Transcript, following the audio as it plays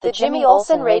The Jimmy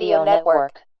Olsen Radio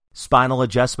Network. Spinal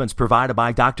adjustments provided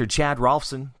by Dr. Chad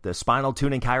Rolfson. The Spinal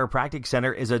Tuning Chiropractic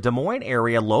Center is a Des Moines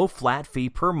area low flat fee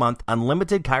per month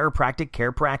unlimited chiropractic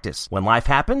care practice. When life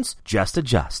happens, just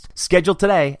adjust. Schedule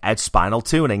today at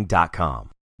spinaltuning.com.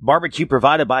 Barbecue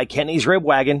provided by Kenny's Rib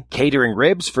Wagon, catering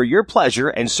ribs for your pleasure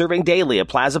and serving daily at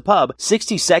Plaza Pub,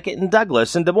 62nd and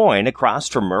Douglas in Des Moines, across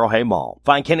from Merle Hay Mall.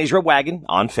 Find Kenny's Rib Wagon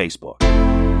on Facebook.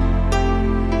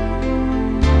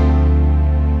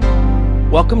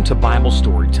 Welcome to Bible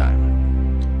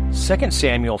Storytime. 2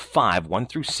 Samuel 5,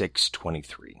 1-6,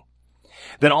 23.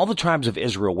 Then all the tribes of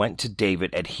Israel went to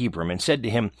David at Hebron and said to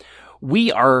him,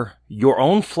 "We are your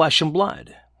own flesh and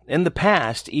blood. In the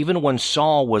past, even when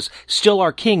Saul was still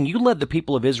our king, you led the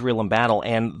people of Israel in battle,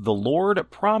 and the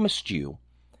Lord promised you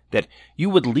that you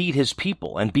would lead his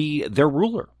people and be their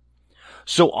ruler."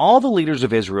 So all the leaders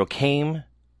of Israel came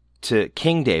to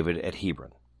King David at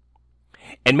Hebron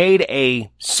and made a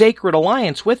sacred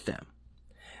alliance with them.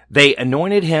 They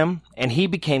anointed him, and he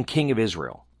became king of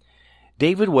Israel.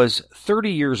 David was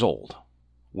 30 years old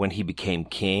when he became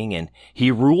king, and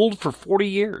he ruled for 40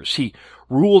 years. He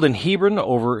ruled in Hebron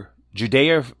over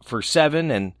Judea for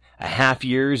 7.5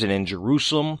 years, and in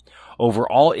Jerusalem over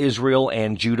all Israel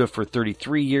and Judah for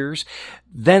 33 years.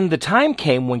 Then the time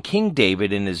came when King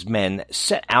David and his men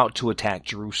set out to attack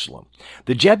Jerusalem.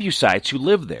 The Jebusites who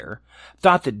lived there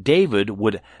thought that David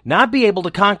would not be able to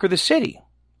conquer the city.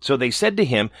 So they said to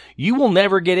him, "You will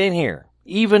never get in here.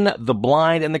 Even the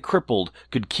blind and the crippled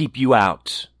could keep you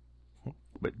out."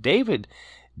 But David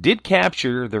did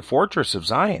capture their fortress of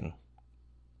Zion,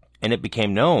 and it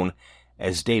became known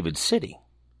as David's city.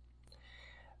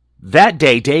 That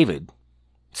day David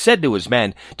said to his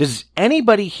men, "Does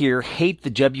anybody here hate the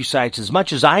Jebusites as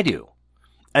much as I do?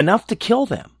 Enough to kill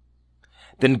them?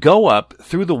 Then go up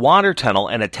through the water tunnel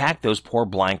and attack those poor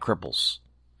blind cripples."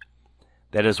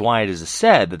 That is why it is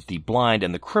said that the blind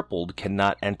and the crippled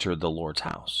cannot enter the Lord's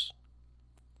house.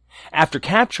 After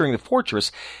capturing the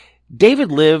fortress,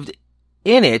 David lived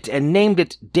in it and named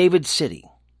it David's city.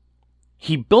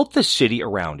 He built the city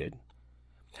around it,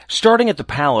 starting at the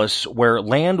palace where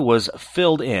land was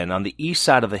filled in on the east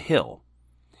side of the hill.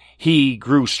 He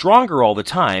grew stronger all the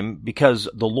time because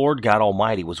the Lord God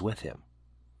Almighty was with him.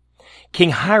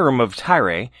 King Hiram of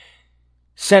Tyre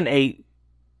sent a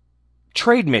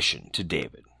trade mission to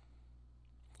David.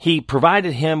 He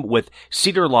provided him with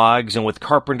cedar logs and with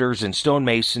carpenters and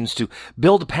stonemasons to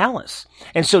build a palace.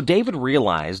 And so David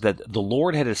realized that the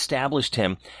Lord had established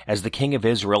him as the king of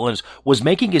Israel and was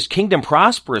making his kingdom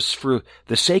prosperous for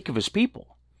the sake of his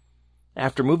people.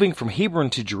 After moving from Hebron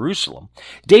to Jerusalem,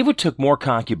 David took more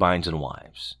concubines and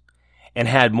wives and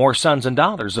had more sons and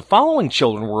daughters. The following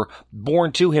children were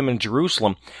born to him in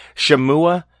Jerusalem: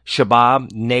 Shemua,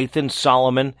 Shabab, Nathan,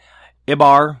 Solomon,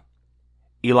 Ibar,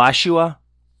 Elishua,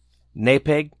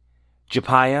 Napeg,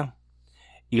 Jepiah,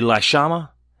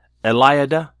 Elishama,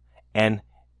 Eliada, and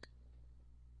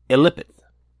Elipith.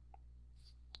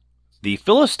 The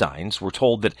Philistines were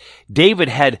told that David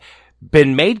had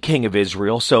been made king of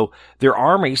Israel, so their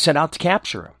army set out to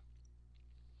capture him.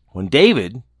 When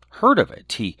David heard of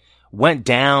it, he went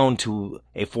down to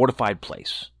a fortified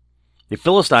place. The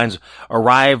Philistines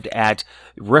arrived at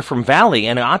Rephaim Valley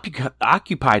and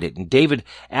occupied it. And David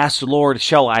asked the Lord,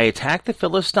 "Shall I attack the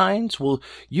Philistines? Will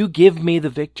you give me the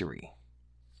victory?"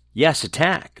 "Yes,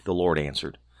 attack," the Lord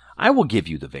answered. "I will give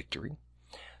you the victory."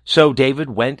 So David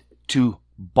went to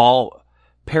Baal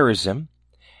Perazim,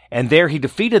 and there he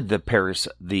defeated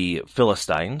the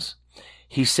Philistines.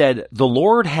 He said, "The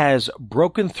Lord has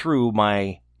broken through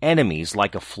my enemies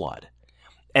like a flood."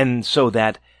 And so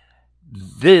that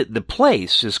the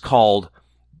place is called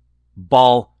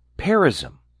Baal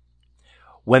Perazim.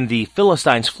 When the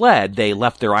Philistines fled, they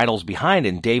left their idols behind,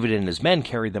 and David and his men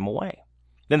carried them away.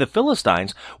 Then the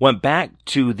Philistines went back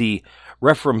to the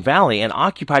Rephaim Valley and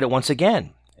occupied it once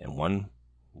again. And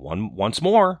once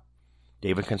more,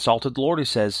 David consulted the Lord, who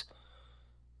says,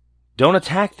 "Don't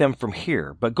attack them from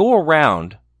here, but go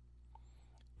around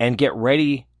and get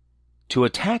ready to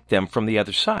attack them from the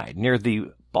other side, near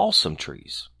the balsam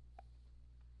trees.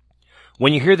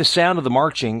 When you hear the sound of the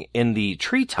marching in the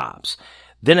treetops,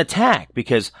 then attack,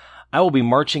 because I will be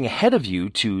marching ahead of you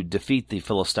to defeat the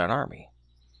Philistine army."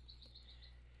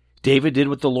 David did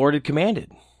what the Lord had commanded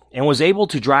and was able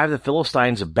to drive the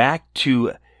Philistines back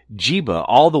to Geba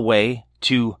all the way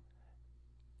to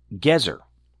Gezer.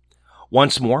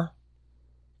 Once more,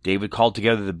 David called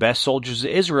together the best soldiers of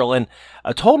Israel, and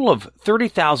a total of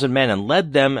 30,000 men, and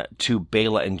led them to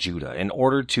Bela in Judah in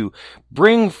order to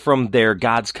bring from there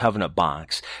God's covenant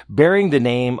box, bearing the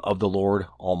name of the Lord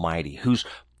Almighty, whose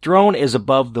throne is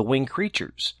above the winged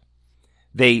creatures.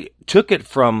 They took it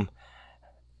from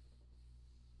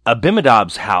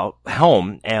Abinadab's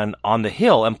home and on the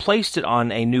hill and placed it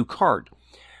on a new cart.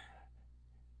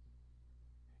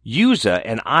 Uzzah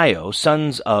and Io,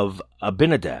 sons of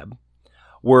Abinadab,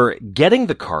 were getting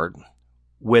the cart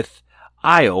with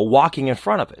Io walking in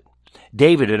front of it.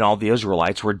 David and all the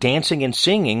Israelites were dancing and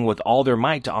singing with all their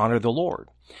might to honor the Lord.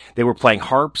 They were playing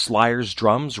harps, lyres,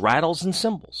 drums, rattles, and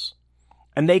cymbals.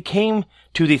 And they came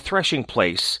to the threshing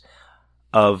place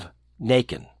of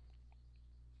Nacon.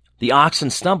 The oxen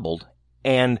stumbled,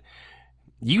 and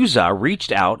Uzzah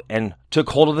reached out and took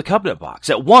hold of the covenant box.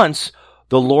 At once,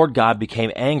 the Lord God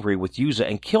became angry with Uzzah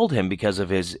and killed him because of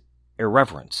his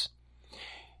irreverence.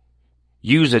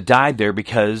 Uzzah died there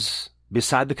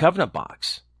beside the covenant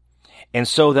box, and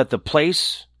so that the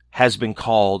place has been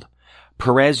called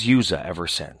Perez Uzzah ever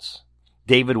since.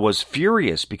 David was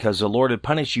furious because the Lord had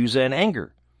punished Uzzah in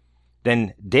anger.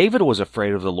 Then David was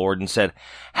afraid of the Lord and said,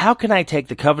 "How can I take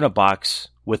the covenant box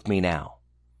with me now?"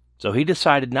 So he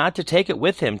decided not to take it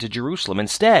with him to Jerusalem.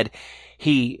 Instead,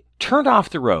 he turned off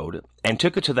the road and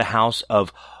took it to the house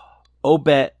of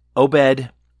Obed-Edom,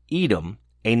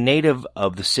 a native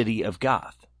of the city of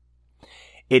Gath.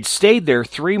 It stayed there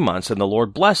 3 months, and the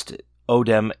Lord blessed it,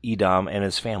 Obed-Edom and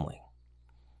his family.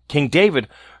 King David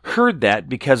heard that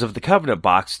because of the covenant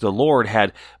box, the Lord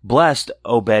had blessed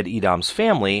Obed-Edom's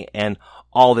family and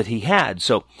all that he had.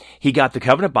 So he got the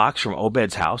covenant box from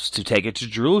Obed's house to take it to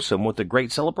Jerusalem with a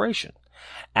great celebration.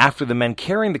 After the men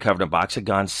carrying the covenant box had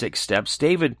gone 6 steps,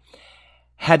 David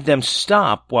had them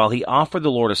stop while he offered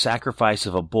the Lord a sacrifice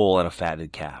of a bull and a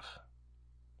fatted calf.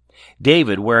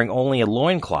 David, wearing only a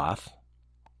loincloth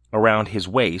around his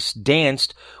waist,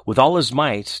 danced with all his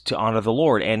might to honor the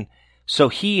Lord, and so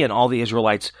he and all the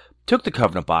Israelites took the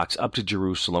covenant box up to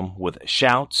Jerusalem with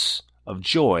shouts of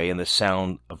joy and the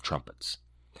sound of trumpets.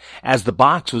 As the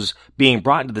box was being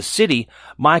brought into the city,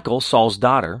 Michal, Saul's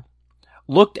daughter,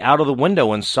 looked out of the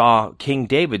window and saw King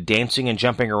David dancing and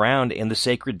jumping around in the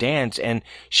sacred dance, and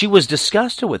she was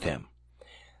disgusted with him.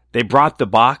 They brought the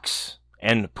box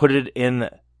and put it in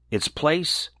its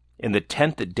place in the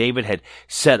tent that David had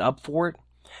set up for it,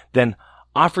 then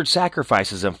offered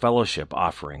sacrifices and fellowship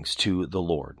offerings to the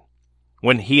Lord.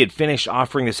 When he had finished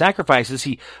offering the sacrifices,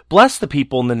 he blessed the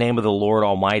people in the name of the Lord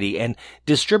Almighty and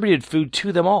distributed food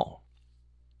to them all.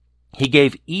 He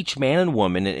gave each man and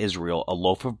woman in Israel a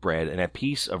loaf of bread and a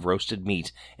piece of roasted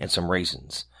meat and some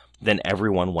raisins. Then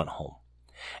everyone went home.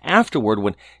 Afterward,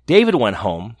 when David went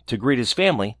home to greet his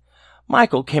family,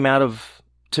 Michal came out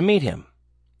to meet him.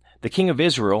 "The king of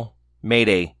Israel made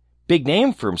a big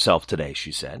name for himself today,"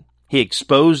 she said. "He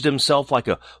exposed himself like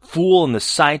a fool in the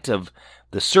sight of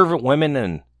the servant women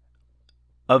and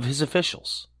of his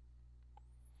officials."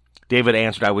 David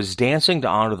answered, "I was dancing to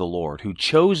honor the Lord, who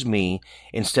chose me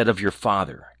instead of your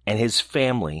father and his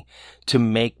family to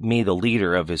make me the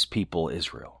leader of his people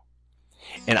Israel.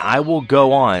 And I will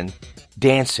go on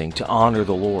dancing to honor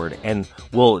the Lord and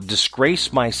will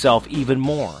disgrace myself even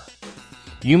more.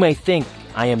 You may think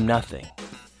I am nothing,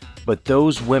 but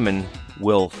those women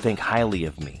will think highly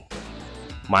of me."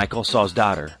 Michal, Saul's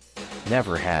daughter,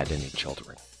 never had any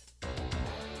children.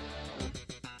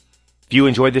 If you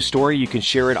enjoyed this story, you can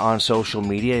share it on social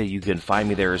media. You can find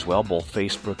me there as well, both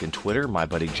Facebook and Twitter, My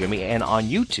Buddy Jimmy, and on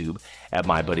YouTube at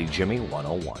My Buddy Jimmy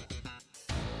 101.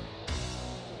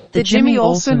 The Jimmy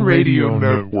Olsen Radio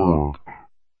Network.